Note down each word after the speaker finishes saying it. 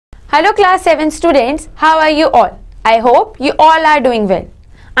Hello class 7 students, how are you all? I hope you all are doing well.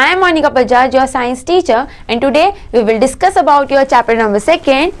 I am Monica Bajaj, your science teacher, and today we will discuss about your chapter number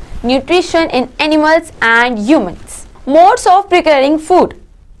 2, Nutrition in Animals and Humans. Modes of procuring food.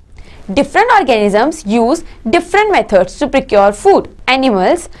 Different organisms use different methods to procure food.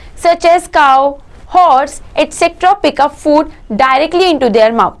 Animals such as cow, horse, etc. pick up food directly into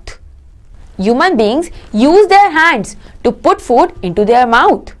their mouth. Human beings use their hands to put food into their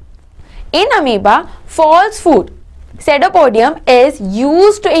mouth. In amoeba, false food, pseudopodium, is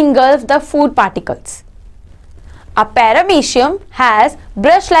used to engulf the food particles. A paramecium has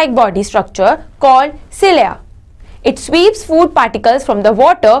brush-like body structure called cilia. It sweeps food particles from the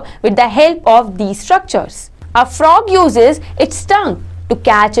water with the help of these structures. A frog uses its tongue to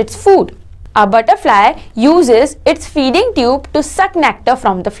catch its food. A butterfly uses its feeding tube to suck nectar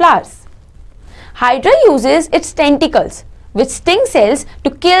from the flowers. Hydra uses its tentacles with sting cells to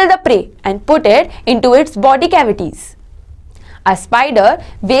kill the prey and put it into its body cavities. A spider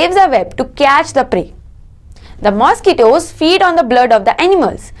waves a web to catch the prey. The mosquitoes feed on the blood of the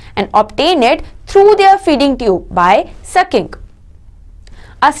animals and obtain it through their feeding tube by sucking.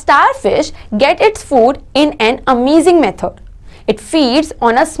 A starfish gets its food in an amazing method. It feeds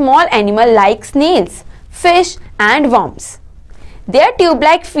on a small animal like snails, fish and worms. Their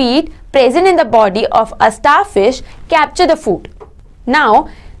tube-like feet present in the body of a starfish capture the food. Now,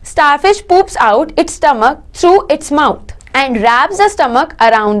 starfish poops out its stomach through its mouth and wraps the stomach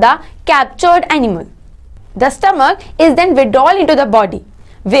around the captured animal. The stomach is then withdrawn into the body,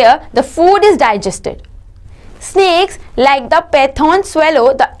 where the food is digested. Snakes, like the python,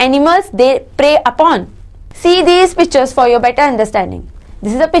 swallow the animals they prey upon. See these pictures for your better understanding.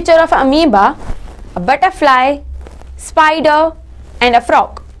 This is a picture of an amoeba, a butterfly, spider, and a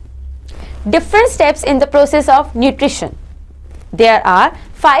frog. Different steps in the process of nutrition. There are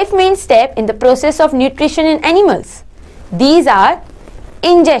 5 main steps in the process of nutrition in animals. These are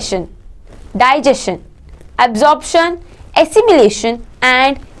ingestion, digestion, absorption, assimilation,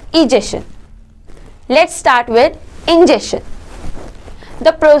 and egestion. Let's start with ingestion.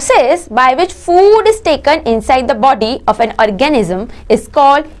 The process by which food is taken inside the body of an organism is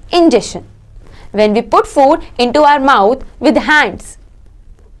called ingestion. When we put food into our mouth with hands,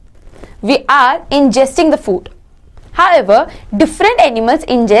 we are ingesting the food. However, different animals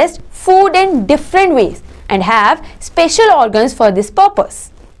ingest food in different ways and have special organs for this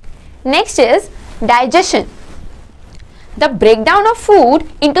purpose. Next is digestion. The breakdown of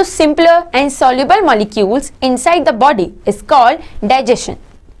food into simpler and soluble molecules inside the body is called digestion.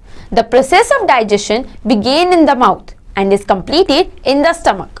 The process of digestion begins in the mouth and is completed in the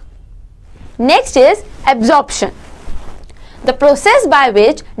stomach. Next is absorption. The process by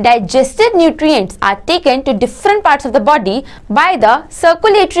which digested nutrients are taken to different parts of the body by the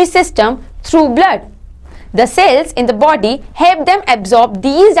circulatory system through blood. The cells in the body help them absorb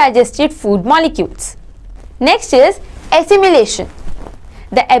these digested food molecules. Next is assimilation.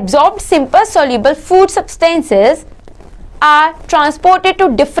 The absorbed simple soluble food substances are transported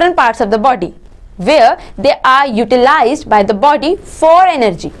to different parts of the body, where they are utilized by the body for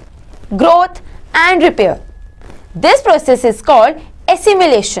energy, growth, and repair. This process is called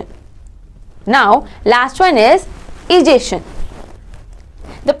assimilation. Now, last one is egestion.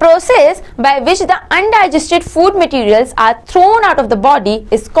 The process by which the undigested food materials are thrown out of the body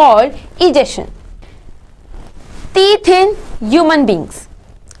is called egestion. Teeth in human beings.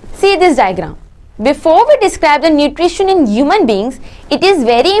 See this diagram. Before we describe the nutrition in human beings, it is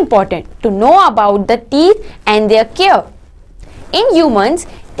very important to know about the teeth and their care. In humans,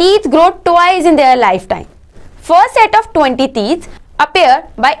 teeth grow twice in their lifetime. First set of 20 teeth appear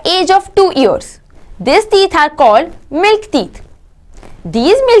by age of 2 years. These teeth are called milk teeth.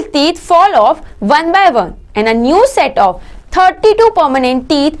 These milk teeth fall off one by one and a new set of 32 permanent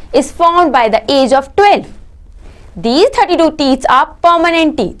teeth is formed by the age of 12. These 32 teeth are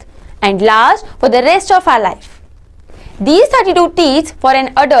permanent teeth and last for the rest of our life. These 32 teeth for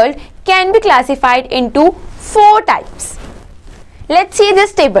an adult can be classified into 4 types. Let's see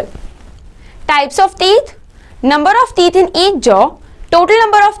this table. Types of teeth, number of teeth in each jaw, total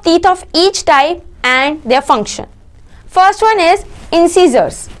number of teeth of each type and their function. First one is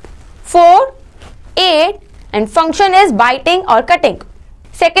incisors, 4, 8 and function is biting or cutting.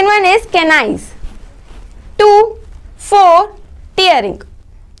 Second one is canines, 2, 4, tearing.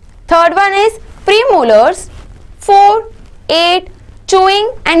 Third one is premolars, 4, 8,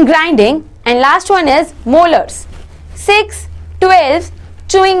 chewing and grinding, and last one is molars, 6, 12,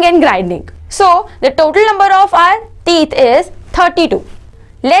 chewing and grinding. So, the total number of our teeth is 32.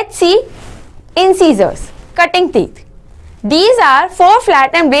 Let's see incisors, cutting teeth. These are four flat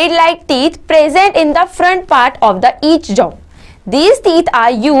and blade-like teeth present in the front part of each jaw. These teeth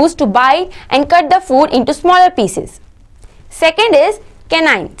are used to bite and cut the food into smaller pieces. Second is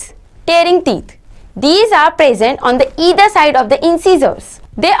canines, tearing teeth. These are present on the either side of the incisors.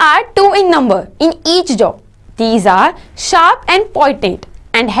 They are 2 in number in each jaw. These are sharp and pointed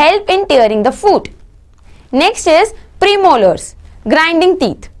and help in tearing the food. Next is premolars, grinding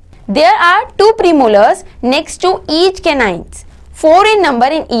teeth. There are 2 premolars next to each canines, 4 in number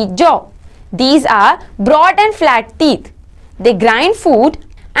in each jaw. These are broad and flat teeth. They grind food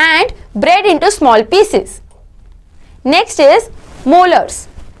and bread into small pieces. Next is molars,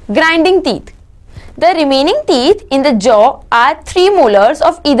 grinding teeth. The remaining teeth in the jaw are 3 molars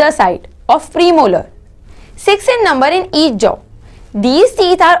of either side of premolar, 6 in number in each jaw. These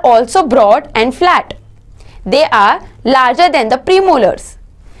teeth are also broad and flat. They are larger than the premolars.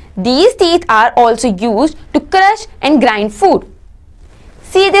 These teeth are also used to crush and grind food.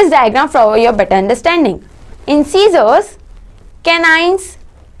 See this diagram for your better understanding. Incisors, canines,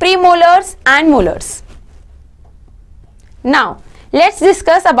 premolars and molars. Now, let's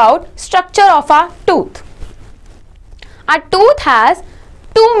discuss about structure of a tooth. A tooth has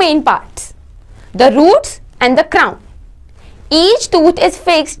 2 main parts, the roots and the crown. Each tooth is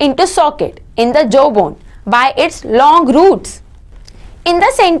fixed into socket in the jawbone by its long roots. In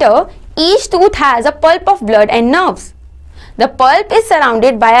the center, each tooth has a pulp of blood and nerves. The pulp is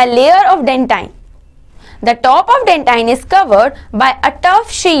surrounded by a layer of dentine. The top of dentine is covered by a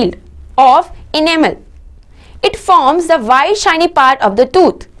tough shield of enamel. It forms the white shiny part of the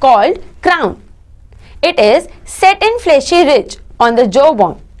tooth called crown. It is set in fleshy ridge on the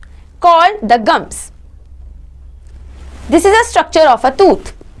jawbone called the gums. This is the structure of a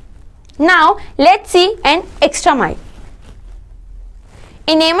tooth. Now let's see an extra mile.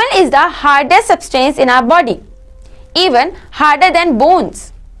 Enamel is the hardest substance in our body, even harder than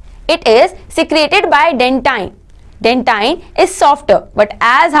bones. It is secreted by dentine. Dentine is softer but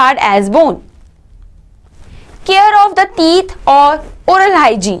as hard as bone. Care of the teeth or oral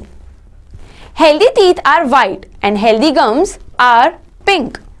hygiene. Healthy teeth are white and healthy gums are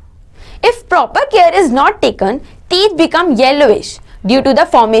pink. If proper care is not taken, teeth become yellowish due to the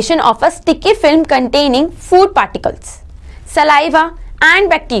formation of a sticky film containing food particles, saliva and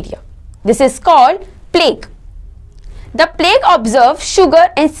bacteria. This is called plaque. The plaque absorbs sugar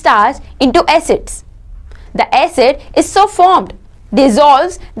and starch into acids. The acid is so formed,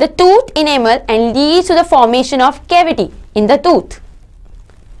 dissolves the tooth enamel and leads to the formation of cavity in the tooth.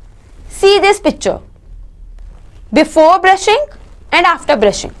 See this picture. Before brushing and after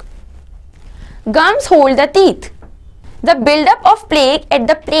brushing. Gums hold the teeth. The buildup of plaque at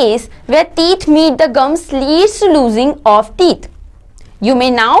the place where teeth meet the gums leads to losing of teeth. You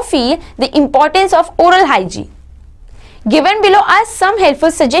may now feel the importance of oral hygiene. Given below are some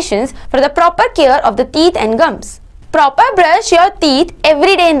helpful suggestions for the proper care of the teeth and gums. Proper brush your teeth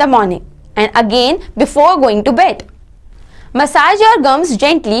every day in the morning and again before going to bed. Massage your gums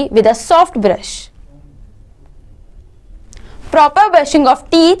gently with a soft brush. Proper brushing of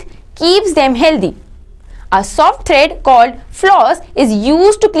teeth keeps them healthy. A soft thread called floss is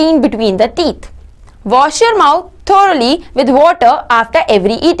used to clean between the teeth. Wash your mouth thoroughly with water after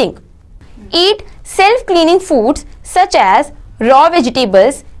every eating. Eat self-cleaning foods such as raw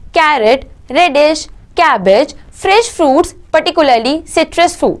vegetables, carrot, radish, cabbage, fresh fruits, particularly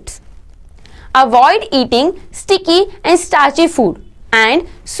citrus fruits. Avoid eating sticky and starchy food and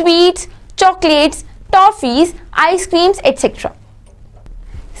sweets, chocolates, toffees, ice creams, etc.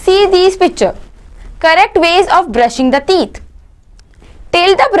 See these pictures. Correct ways of brushing the teeth.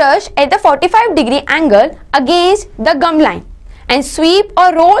 Tilt the brush at the 45-degree angle against the gum line and sweep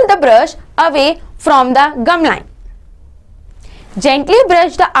or roll the brush away from the gum line. Gently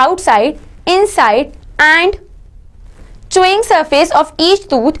brush the outside, inside and chewing surface of each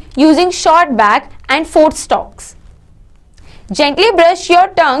tooth using short back and forked stalks. Gently brush your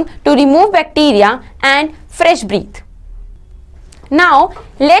tongue to remove bacteria and fresh breath. Now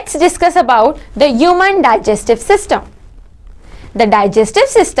let's discuss about the human digestive system. The digestive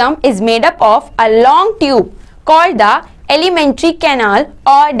system is made up of a long tube called the alimentary canal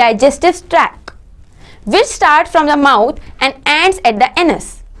or digestive tract, which starts from the mouth and ends at the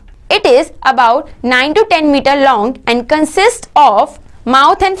anus. It is about 9 to 10 meter long and consists of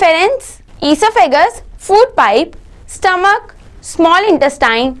mouth and pharynx, esophagus, food pipe, stomach, small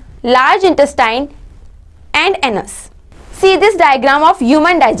intestine, large intestine and anus. See this diagram of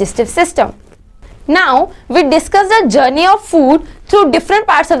human digestive system. Now we discuss the journey of food through different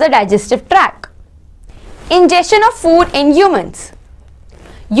parts of the digestive tract. Ingestion of food in humans.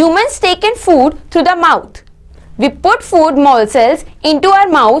 Humans take in food through the mouth. We put food morsels into our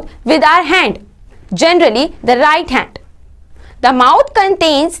mouth with our hand, generally the right hand. The mouth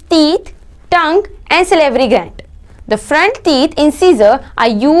contains teeth, tongue and salivary gland. The front teeth, incisor, are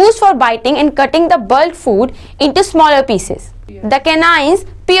used for biting and cutting the bulk food into smaller pieces. The canines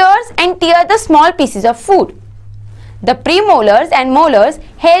pierce and tear the small pieces of food. The premolars and molars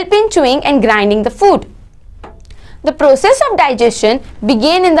help in chewing and grinding the food. The process of digestion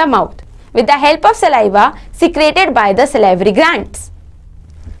begins in the mouth with the help of saliva secreted by the salivary glands.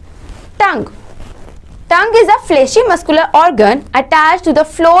 Tongue. Tongue is a fleshy muscular organ attached to the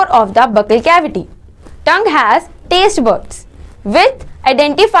floor of the buccal cavity. Tongue has taste buds which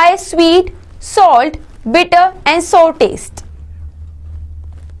identify sweet, salt, bitter and sour taste.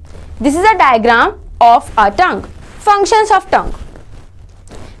 This is a diagram of a tongue. Functions of tongue.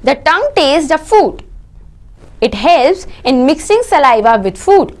 The tongue tastes the food. It helps in mixing saliva with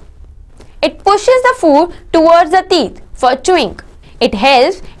food. It pushes the food towards the teeth for chewing. It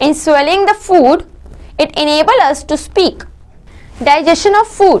helps in swallowing the food. It enables us to speak. Digestion of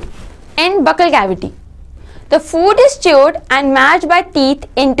food in buccal cavity. The food is chewed and mashed by teeth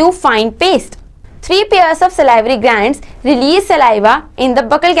into fine paste. 3 pairs of salivary glands release saliva in the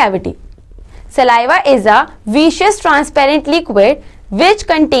buccal cavity. Saliva is a viscous transparent liquid which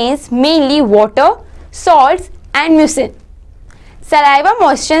contains mainly water, salts and mucin. Saliva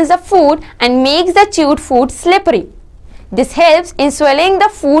moistens the food and makes the chewed food slippery. This helps in swallowing the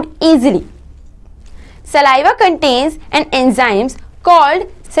food easily. Saliva contains an enzyme called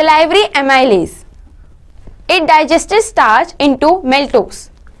salivary amylase. It digests starch into maltose.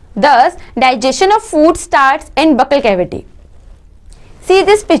 Thus, digestion of food starts in buccal cavity. See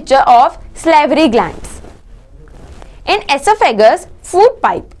this picture of salivary glands. In esophagus, food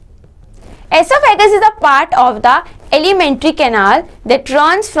pipe. Esophagus is a part of the alimentary canal that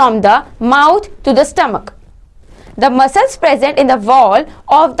runs from the mouth to the stomach. The muscles present in the wall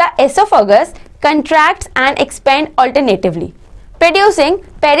of the esophagus contract and expand alternatively, producing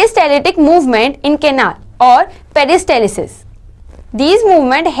peristaltic movement in canal or peristalsis. These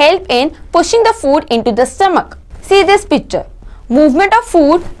movements help in pushing the food into the stomach. See this picture. Movement of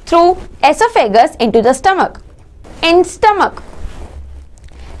food through esophagus into the stomach. In stomach.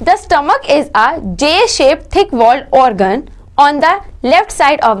 The stomach is a J-shaped thick-walled organ on the left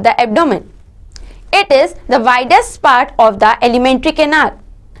side of the abdomen. It is the widest part of the alimentary canal.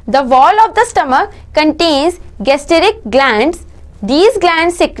 The wall of the stomach contains gastric glands. These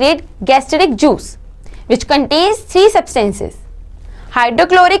glands secrete gastric juice, which contains 3 substances: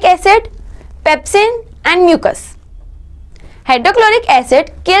 hydrochloric acid, pepsin and mucus. Hydrochloric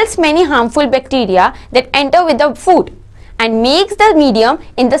acid kills many harmful bacteria that enter with the food and makes the medium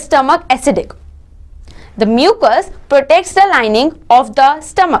in the stomach acidic. The mucus protects the lining of the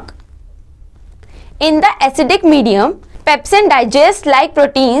stomach. In the acidic medium, pepsin digests like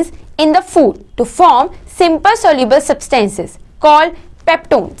proteins in the food to form simple soluble substances called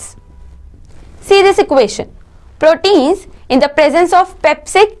peptones. See this equation. Proteins in the presence of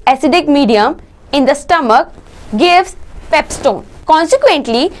pepsic acidic medium in the stomach gives peptone.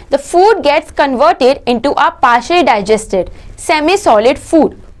 Consequently, the food gets converted into a partially digested semi-solid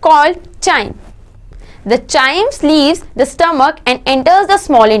food called chyme. The chyme leaves the stomach and enters the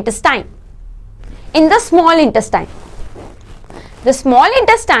small intestine. In the small intestine. The small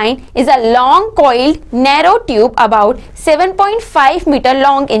intestine is a long coiled narrow tube about 7.5 meter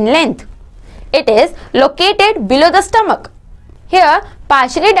long in length. It is located below the stomach. Here,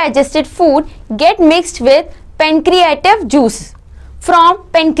 partially digested food get mixed with pancreative juice from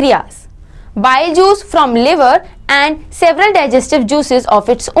pancreas, bile juice from liver and several digestive juices of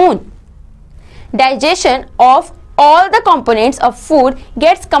its own. Digestion of all the components of food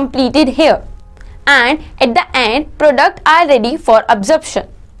gets completed here, and at the end products are ready for absorption.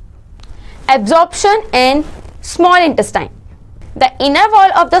 Absorption in small intestine. The inner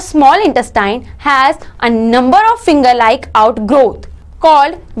wall of the small intestine has a number of finger-like outgrowth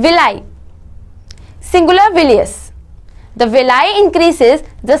called villi. Singular villus. The villi increases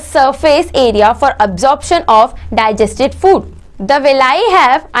the surface area for absorption of digested food. The villi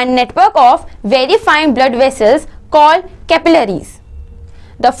have a network of very fine blood vessels called capillaries.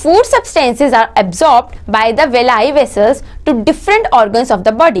 The food substances are absorbed by the villi vessels to different organs of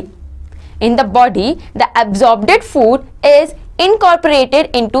the body. In the body, the absorbed food is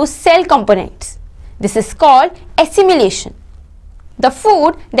incorporated into cell components. This is called assimilation. The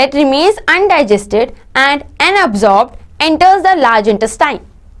food that remains undigested and unabsorbed enters the large intestine.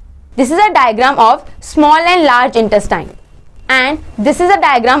 This is a diagram of small and large intestine, and this is a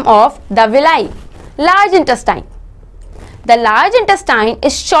diagram of the villi. Large intestine. The large intestine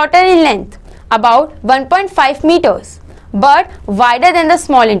is shorter in length, about 1.5 meters, but wider than the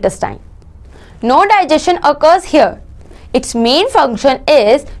small intestine. No digestion occurs here. Its main function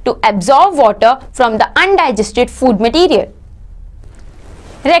is to absorb water from the undigested food material.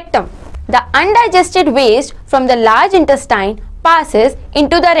 Rectum. The undigested waste from the large intestine passes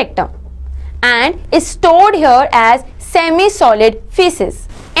into the rectum and is stored here as semi-solid feces.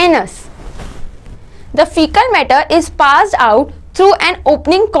 Anus. The fecal matter is passed out through an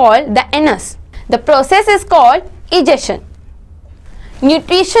opening called the anus. The process is called egestion.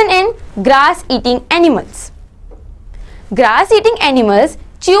 Nutrition in grass-eating animals. Grass-eating animals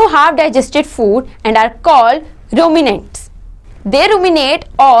chew half-digested food and are called ruminants. They ruminate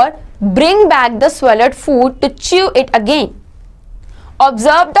or bring back the swallowed food to chew it again.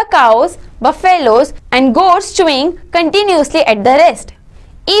 Observe the cows, buffaloes and goats chewing continuously at the rest,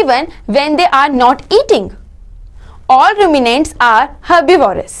 even when they are not eating. All ruminants are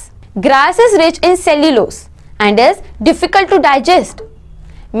herbivorous. Grass is rich in cellulose and is difficult to digest.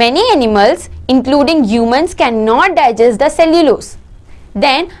 Many animals, including humans, cannot digest the cellulose.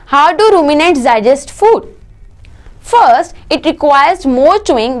 Then, how do ruminants digest food? First, it requires more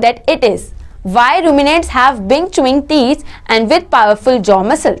chewing than it is. Why ruminants have big chewing teeth and with powerful jaw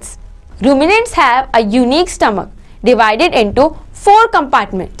muscles? Ruminants have a unique stomach divided into 4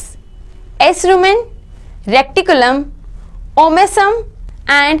 compartments: S rumen, reticulum, omasum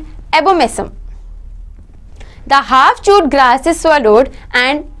and abomasum. The half-chewed grass is swallowed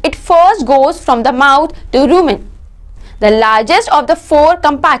and it first goes from the mouth to rumen, the largest of the 4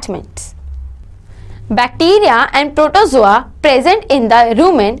 compartments. Bacteria and protozoa present in the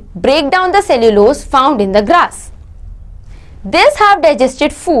rumen break down the cellulose found in the grass. This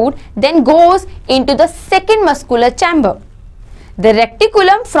half-digested food then goes into the second muscular chamber, the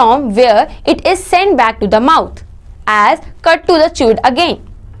reticulum, from where it is sent back to the mouth as cut to the chewed again.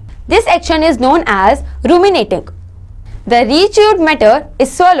 This action is known as ruminating. The re-chewed matter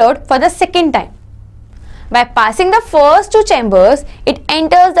is swallowed for the second time. By passing the first 2 chambers, it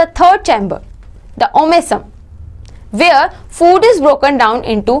enters the third chamber, the omasum, where food is broken down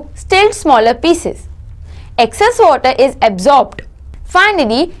into still smaller pieces. Excess water is absorbed.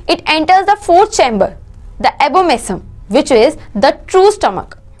 Finally, it enters the fourth chamber, the abomasum, which is the true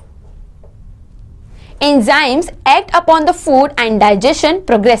stomach. Enzymes act upon the food and digestion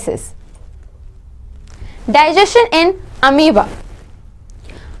progresses. Digestion in amoeba.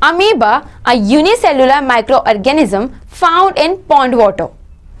 Amoeba, a unicellular microorganism found in pond water,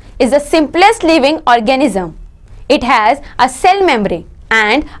 is the simplest living organism. It has a cell membrane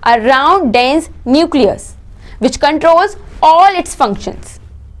and a round dense nucleus which controls all its functions.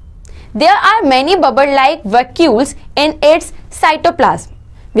 There are many bubble-like vacuoles in its cytoplasm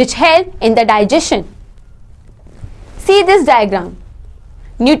which help in the digestion. See this diagram.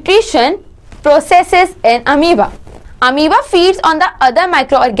 Nutrition processes in amoeba. Amoeba feeds on the other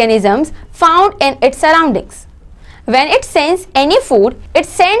microorganisms found in its surroundings. When it senses any food, it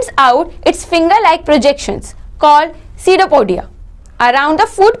sends out its finger-like projections called pseudopodia around the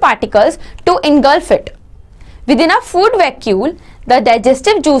food particles to engulf it. Within a food vacuole, the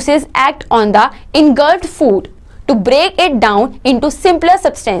digestive juices act on the engulfed food to break it down into simpler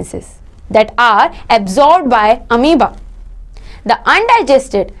substances that are absorbed by amoeba. The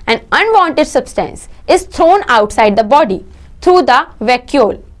undigested and unwanted substance is thrown outside the body through the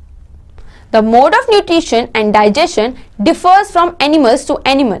vacuole. The mode of nutrition and digestion differs from animals to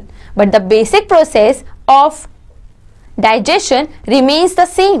animal, but the basic process of digestion remains the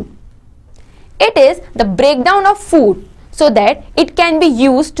same. It is the breakdown of food so that it can be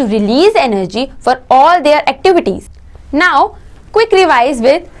used to release energy for all their activities. Now, quick revise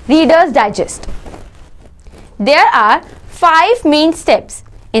with Reader's Digest. There are 5 main steps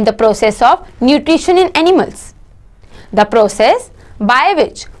in the process of nutrition in animals. The process by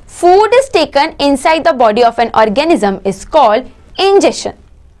which food is taken inside the body of an organism is called ingestion.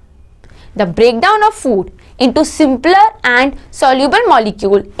 The breakdown of food into simpler and soluble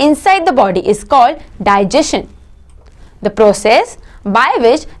molecules inside the body is called digestion. The process by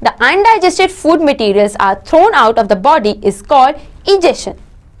which the undigested food materials are thrown out of the body is called egestion.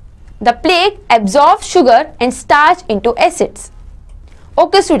 The plaque absorbs sugar and starch into acids.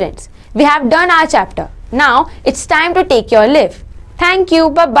 Okay students, we have done our chapter. Now it's time to take your leave. Thank you.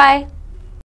 Bye-bye.